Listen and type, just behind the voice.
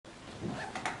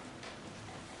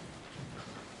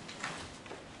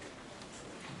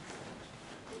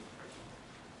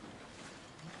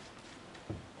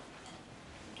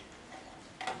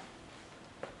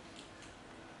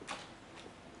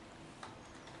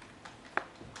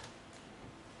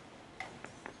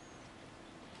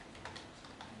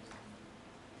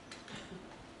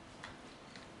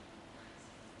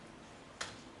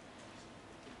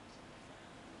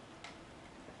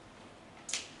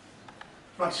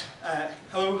Right,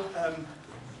 hello.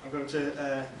 I'm going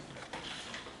to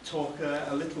talk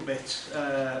a little bit,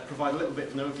 provide a little bit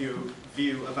of an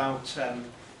overview about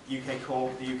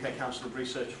UKCoRR, the UK Council of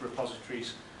Research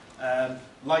Repositories.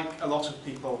 Like a lot of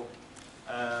people,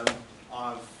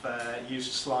 I've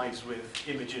used slides with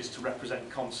images to represent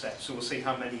concepts, so we'll see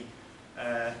how many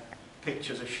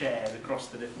pictures are shared across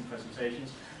the different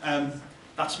presentations.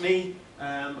 That's me.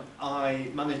 I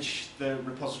manage the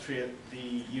repository at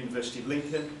the University of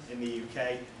Lincoln in the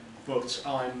UK, but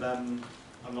I'm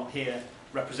not here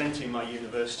representing my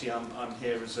university. I'm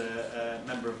here as a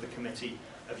member of the committee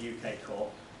of UKCoRR.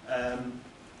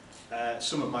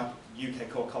 Some of my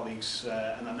UKCoRR colleagues,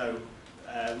 and I know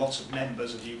lots of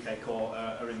members of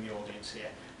UKCoRR are in the audience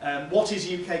here. What is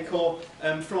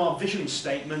UKCoRR? From our vision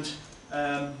statement,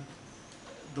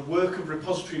 the work of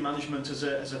repository management as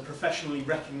a professionally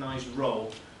recognised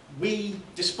role. We,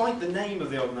 despite the name of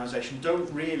the organisation,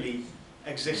 don't really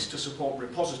exist to support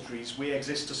repositories. We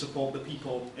exist to support the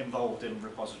people involved in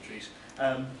repositories.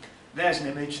 There's an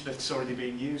image that's already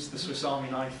been used. The Swiss Army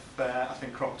knife, I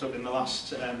think, cropped up in the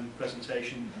last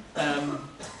presentation.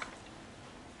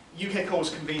 UKCoRR was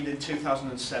convened in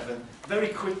 2007. Very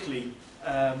quickly,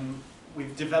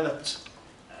 we've developed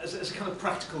as a kind of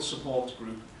practical support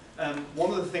group. One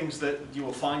of the things that you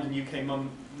will find, and UK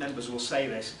members will say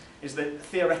this, is that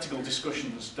theoretical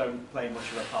discussions don't play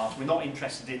much of a part. We're not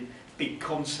interested in big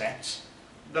concepts.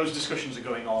 Those discussions are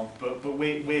going on, but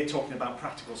we're talking about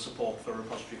practical support for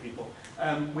repository people.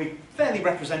 We're fairly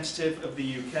representative of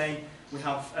the UK. We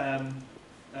have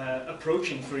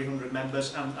approaching 300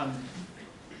 members, and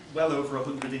well over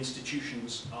 100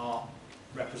 institutions are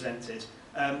represented.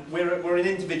 We're an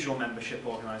individual membership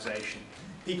organisation.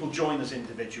 People join as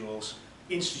individuals.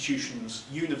 Institutions,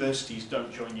 universities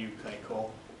don't join UKCoRR.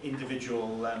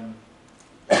 Individual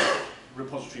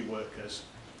repository workers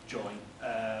join.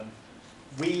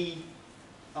 We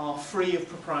are free of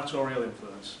proprietorial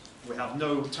influence. We have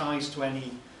no ties to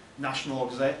any national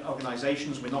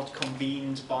organisations. We're not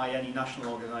convened by any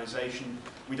national organisation.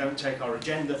 We don't take our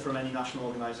agenda from any national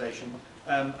organisation.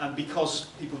 And because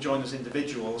people join as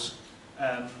individuals,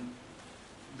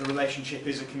 the relationship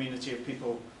is a community of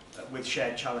people with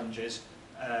shared challenges,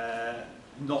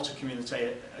 not a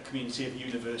community of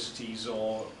universities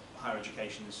or higher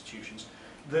education institutions.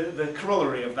 The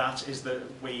corollary of that is that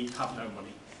we have no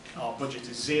money. Our budget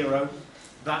is zero.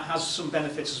 That has some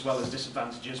benefits as well as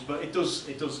disadvantages, but it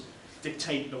does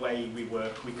dictate the way we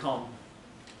work. We can't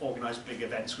organise big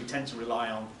events. We tend to rely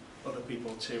on other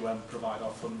people to provide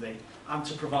our funding and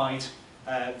to provide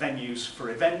venues for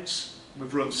events.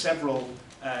 We've run several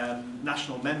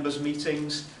national members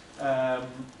meetings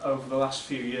over the last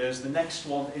few years. The next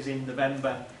one is in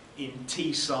November in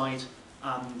Teesside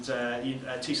and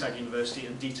Teesside University,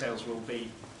 and details will be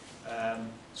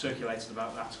circulated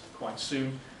about that quite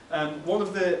soon. One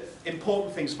of the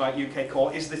important things about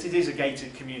UKCoRR is that it is a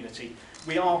gated community.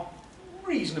 We are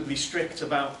reasonably strict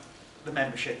about the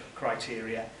membership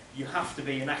criteria. You have to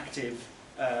be an active,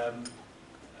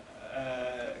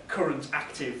 current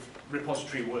active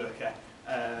repository worker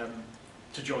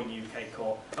to join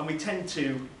UKCoRR, and we tend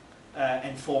to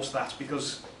enforce that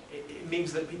because it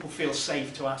means that people feel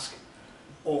safe to ask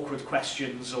awkward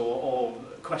questions or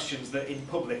questions that in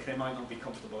public they might not be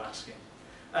comfortable asking.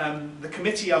 The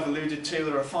committee I've alluded to,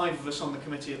 there are 5 of us on the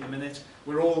committee at the minute.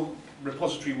 We're all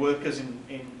repository workers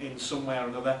in some way or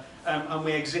another, and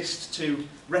we exist to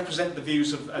represent the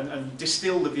views of and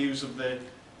distill the views of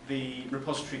the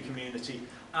repository community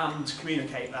and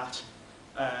communicate that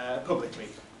publicly.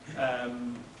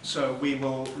 So we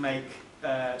will make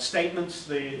statements.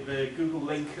 The Google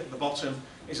link at the bottom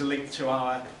is a link to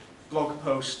our blog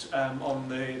post on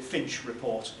the Finch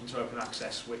report into open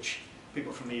access, which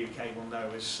people from the UK will know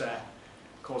is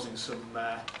causing some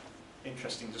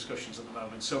interesting discussions at the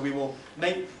moment. So we will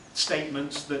make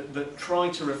statements that try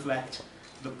to reflect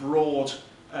the broad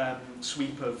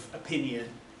sweep of opinion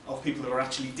of people who are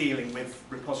actually dealing with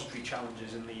repository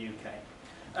challenges in the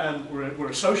UK. We're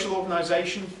a social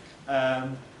organisation.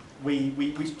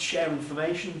 We share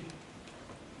information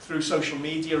through social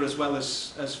media as well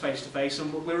as face-to-face,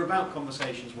 and we're about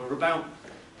conversations. We're about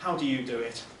how do you do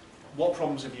it? What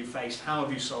problems have you faced? How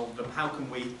have you solved them? How can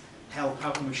we help?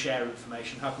 How can we share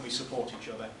information? How can we support each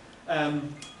other?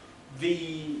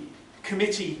 The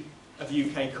committee of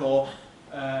UKCoRR,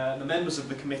 the members of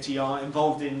the committee are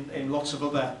involved in lots of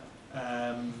other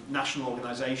national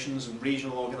organisations and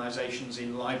regional organisations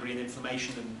in library and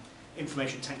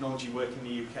information technology work in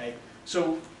the UK.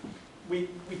 So we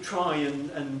try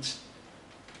and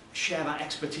share that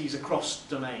expertise across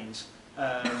domains.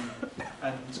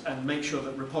 and make sure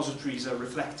that repositories are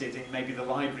reflected in maybe the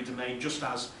library domain, just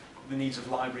as the needs of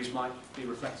libraries might be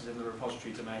reflected in the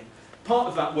repository domain. Part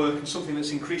of that work, and something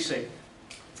that's increasing,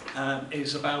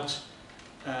 is about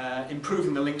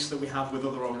improving the links that we have with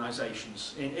other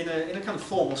organisations. In a kind of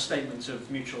formal statement of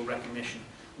mutual recognition,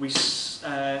 we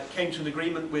came to an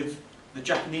agreement with the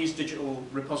Japanese Digital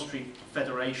Repository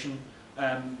Federation,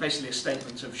 basically a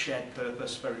statement of shared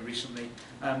purpose very recently.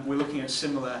 We're looking at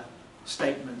similar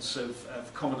statements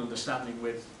of common understanding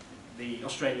with the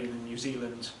Australian and New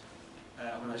Zealand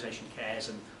organisation CARES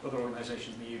and other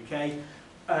organisations in the UK.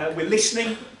 We're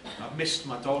listening. I've missed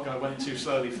my dog. I went too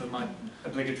slowly for my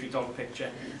obligatory dog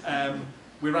picture.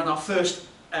 We ran our first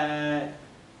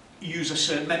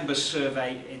members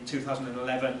survey in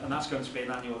 2011, and that's going to be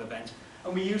an annual event.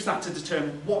 And we use that to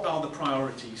determine what are the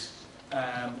priorities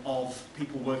of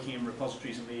people working in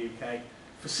repositories in the UK,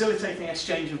 facilitating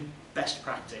exchange of best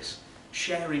practice,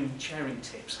 sharing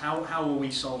tips. How are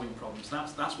we solving problems?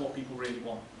 That's what people really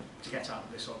want to get out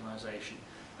of this organisation.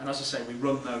 And as I say, we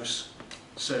run those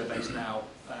surveys now,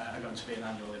 are going to be an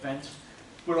annual event.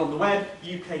 We're on the web.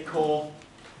 UKCoRR.org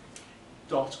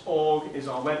is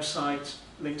our website,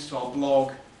 links to our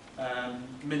blog,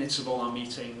 minutes of all our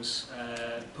meetings,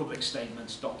 public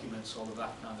statements, documents, all of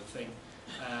that kind of thing.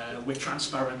 We're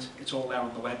transparent. It's all there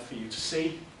on the web for you to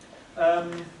see. Our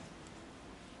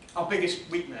biggest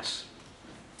weakness,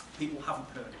 people haven't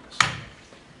heard of us.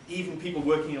 Even people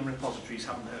working in repositories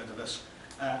haven't heard of us.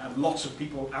 And lots of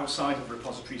people outside of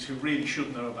repositories who really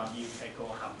should know about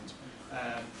UKCoRR haven't.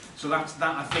 So that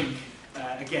I think,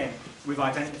 again, we've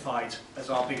identified as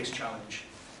our biggest challenge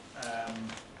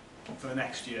for the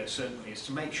next year, certainly, is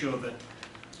to make sure that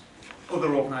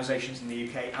other organisations in the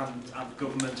UK and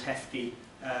government, HEFCI,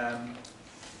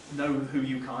 know who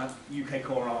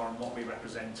UKCoRR are and what we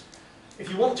represent. If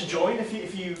you want to join,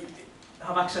 if you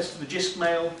have access to the JISC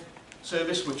mail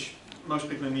service, which most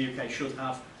people in the UK should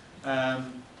have,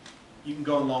 you can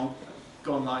go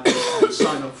online and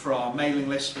sign up for our mailing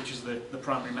list, which is the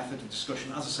primary method of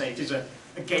discussion. As I say, it is a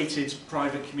gated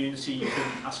private community. You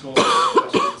can ask all the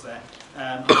questions there.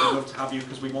 And we'd love to have you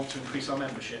because we want to increase our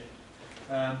membership.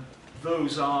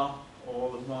 Those are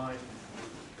all of my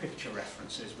picture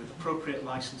references with appropriate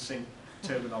licensing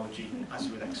terminology, as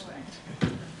you would expect.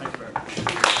 Thank you very much.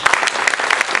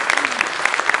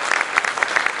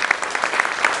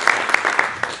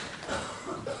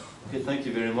 Okay, thank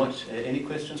you very much. Any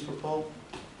questions for Paul?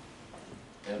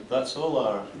 That's all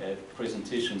our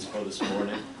presentations for this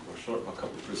morning. We're short of a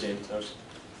couple of presenters.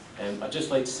 I'd just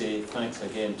like to say thanks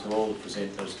again to all the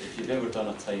presenters. If you've ever done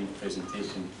a timed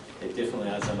presentation, it definitely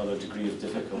adds another degree of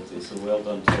difficulty, so well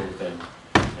done to all of them.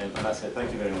 And I say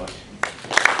thank you very much.